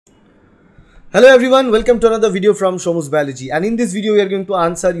Hello everyone, welcome to another video from Shomu's Biology, and in this video we are going to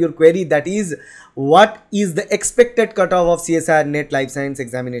answer your query, that is what is the expected cutoff of CSIR NET Life Science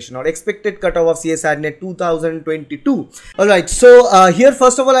examination or expected cutoff of CSIR NET 2022. Alright, so here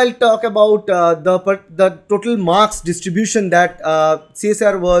first of all I'll talk about the total marks distribution that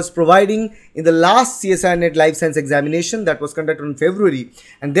CSIR was providing in the last CSIR NET Life Science examination that was conducted in February,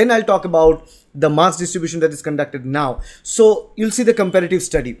 and then I'll talk about the marks distribution that is conducted now. So you'll see the comparative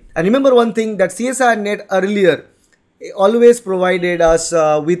study. And remember one thing, that CSIR NET earlier always provided us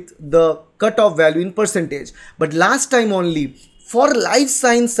with the cutoff value in percentage, but last time only for life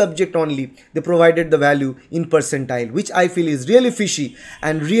science subject only they provided the value in percentile, which I feel is really fishy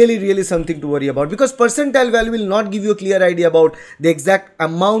and really something to worry about, because percentile value will not give you a clear idea about the exact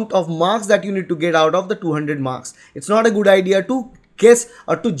amount of marks that you need to get out of the 200 marks. It's not a good idea to guess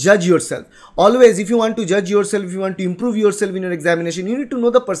or to judge yourself. Always, if you want to judge yourself, if you want to improve yourself in your examination, you need to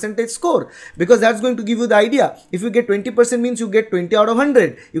know the percentage score, because that's going to give you the idea. If you get 20% means you get 20 out of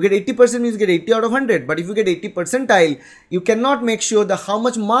 100. You get 80% means you get 80 out of 100. But if you get 80 percentile, you cannot make sure that how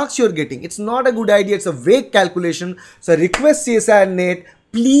much marks you're getting. It's not a good idea. It's a vague calculation. So I request CSIR NET,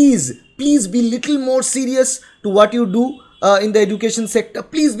 please be little more serious to what you do in the education sector.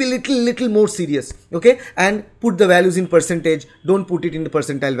 Please be little more serious, okay, and put the values in percentage. Don't put it in the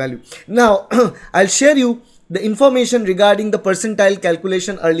percentile value. Now I'll share you the information regarding the percentile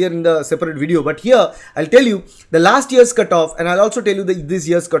calculation earlier in the separate video, but here I'll tell you the last year's cutoff, and I'll also tell you this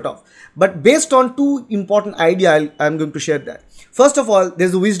year's cutoff, but based on two important ideas I'm going to share that. First of all,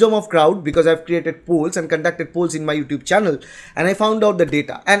 there's the wisdom of crowd, because I've created polls and conducted polls in my YouTube channel, and I found out the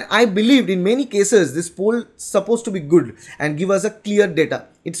data, and I believed in many cases this poll is supposed to be good and give us a clear data.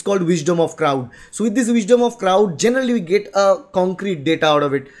 It's called wisdom of crowd. So with this wisdom of crowd, generally we get a concrete data out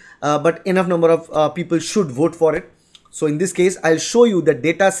of it, but enough number of people should vote for it. So in this case, I'll show you the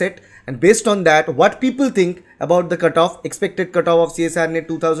data set, and based on that, what people think about the cutoff, expected cutoff of CSIR NET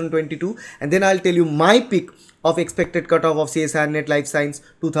 2022, and then I'll tell you my pick of expected cutoff of CSIR NET Life Science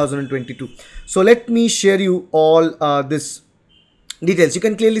 2022. So let me share you all this details. You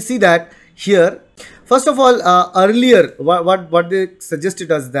can clearly see that here. First of all, earlier what they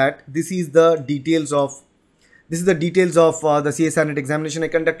suggested us that this is the details of the CSIR NET examination. I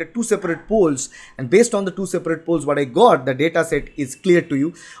conducted two separate polls, and based on the two separate polls, what I got, the data set is clear to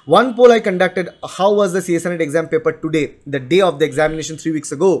you. One poll I conducted, how was the CSIR NET exam paper today, the day of the examination 3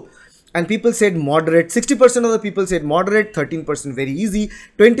 weeks ago, and people said moderate. 60% of the people said moderate, 13% very easy,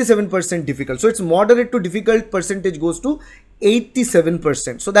 27% difficult. So it's moderate to difficult percentage goes to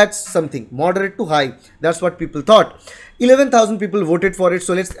 87%. So that's something, moderate to high. That's what people thought. 11,000 people voted for it.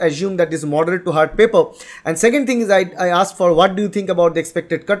 So let's assume that this is moderate to hard paper. And second thing is I asked for what do you think about the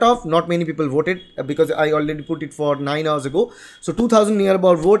expected cutoff. Not many people voted because I already put it for 9 hours ago. So 2,000 near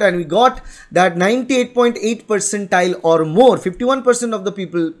about vote, and we got that 98.8 percentile or more. 51% of the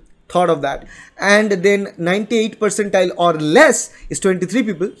people thought of that, and then 98 percentile or less is 23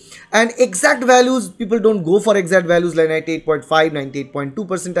 people, and exact values, people don't go for exact values like 98.5, 98.2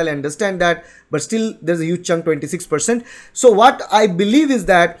 percentile. I understand that, but still there's a huge chunk, 26%. So what I believe is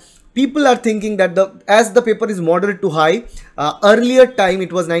that people are thinking that as the paper is moderate to high, earlier time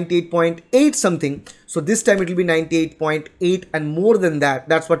it was 98.8 something, so this time it will be 98.8 and more than that.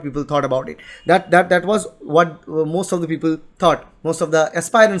 That's what people thought about it. That was what most of the people thought, most of the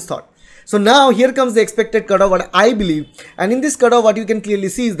aspirants thought. So now here comes the expected cutoff, what I believe, and in this cutoff what you can clearly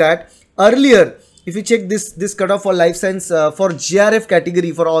see is that earlier, if you check this cutoff for life science for JRF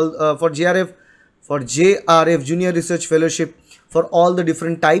category, for all for JRF Junior Research Fellowship, for all the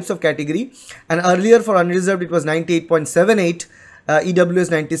different types of category, and earlier for unreserved it was 98.78,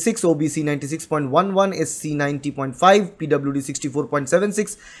 EWS 96, OBC 96.11, SC 90.5, PWD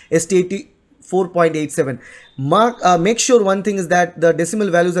 64.76, ST 84.87. Make sure one thing is that the decimal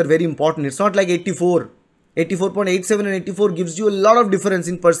values are very important. It's not like 84. 84.87 and 84 gives you a lot of difference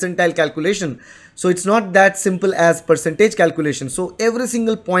in percentile calculation. So it's not that simple as percentage calculation. So every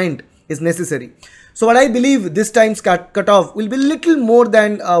single point is necessary. So what I believe this time's cutoff will be little more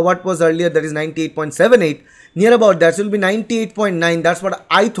than what was earlier, that is 98.78, near about that. So it will be 98.9. That's what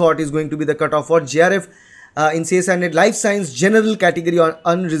I thought is going to be the cutoff for JRF in CSIR NET Life Science general category or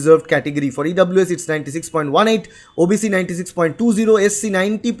unreserved category. For EWS it's 96.18, OBC 96.20, SC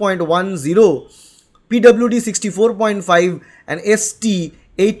 90.10, PWD 64.5 and ST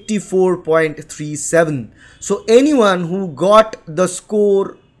 84.37. So anyone who got the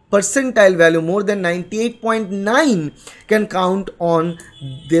score percentile value more than 98.9 can count on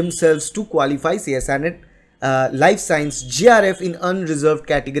themselves to qualify CSIR NET life science GRF in unreserved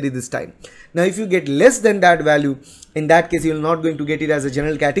category this time. Now if you get less than that value, in that case you will not going to get it as a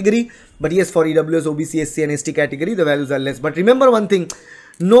general category, but yes, for EWS, OBC, SC and ST category the values are less. But remember one thing,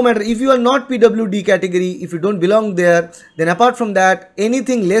 no matter if you are not PWD category, if you don't belong there, then apart from that,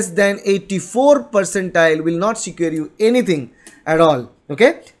 anything less than 84 percentile will not secure you anything at all.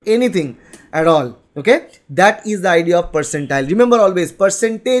 Okay, anything at all. Okay, that is the idea of percentile. Remember always,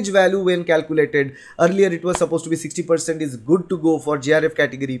 percentage value when calculated, earlier it was supposed to be 60% is good to go for GRF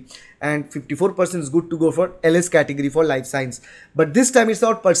category and 54% is good to go for LS category for life science, but this time it's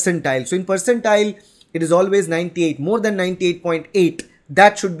about percentile. So in percentile it is always 98, more than 98.8.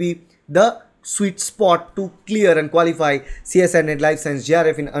 that should be the sweet spot to clear and qualify CSIR NET life science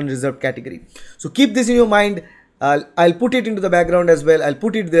GRF in unreserved category. So keep this in your mind. I'll put it into the background as well. I'll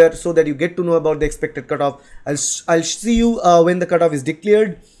put it there so that you get to know about the expected cutoff. I'll see you when the cutoff is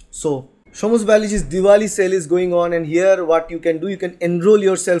declared. So Shomu's Biology's Diwali sale is going on, and here what you can do, you can enroll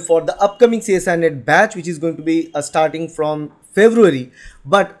yourself for the upcoming CSIR NET batch, which is going to be starting from February.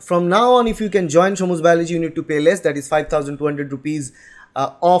 But from now on, if you can join Shomu's Biology, you need to pay less, that is 5,200 rupees.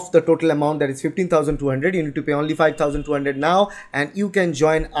 Of the total amount, that is 15,200, you need to pay only 5,200 now, and you can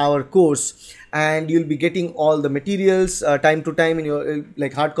join our course, and you'll be getting all the materials time to time in your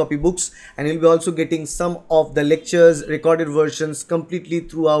like hard copy books, and you'll be also getting some of the lectures recorded versions completely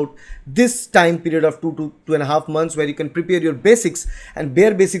throughout this time period of 2 to 2.5 months, where you can prepare your basics, and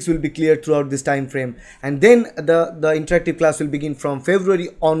bare basics will be cleared throughout this time frame. And then the interactive class will begin from February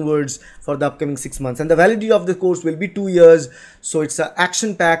onwards for the upcoming 6 months, and the validity of the course will be 2 years. So it's a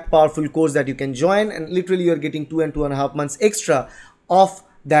action-packed powerful course that you can join, and literally you're getting 2 and 2.5 months extra of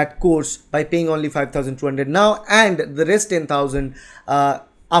that course by paying only 5,200 now, and the rest 10,000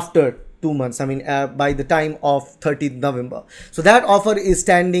 after 2 months, I mean by the time of 30th November. So that offer is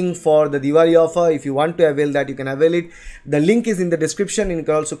standing for the Diwali offer. If you want to avail that, you can avail it. The link is in the description, and you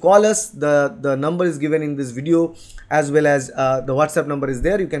can also call us. The number is given in this video, as well as the WhatsApp number is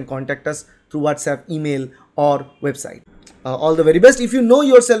there. You can contact us through WhatsApp, email or website. All the very best. If you know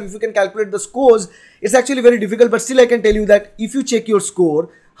yourself, if you can calculate the scores, it's actually very difficult, but still I can tell you that if you check your score,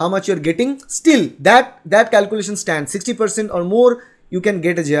 how much you're getting, still that calculation stands. 60% or more, you can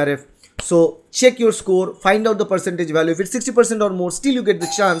get a GRF. So check your score, find out the percentage value. If it's 60% or more, still you get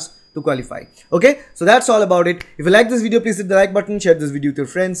the chance to qualify. Okay, so that's all about it. If you like this video, please hit the like button, share this video with your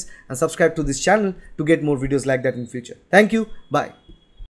friends, and subscribe to this channel to get more videos like that in future. Thank you. Bye.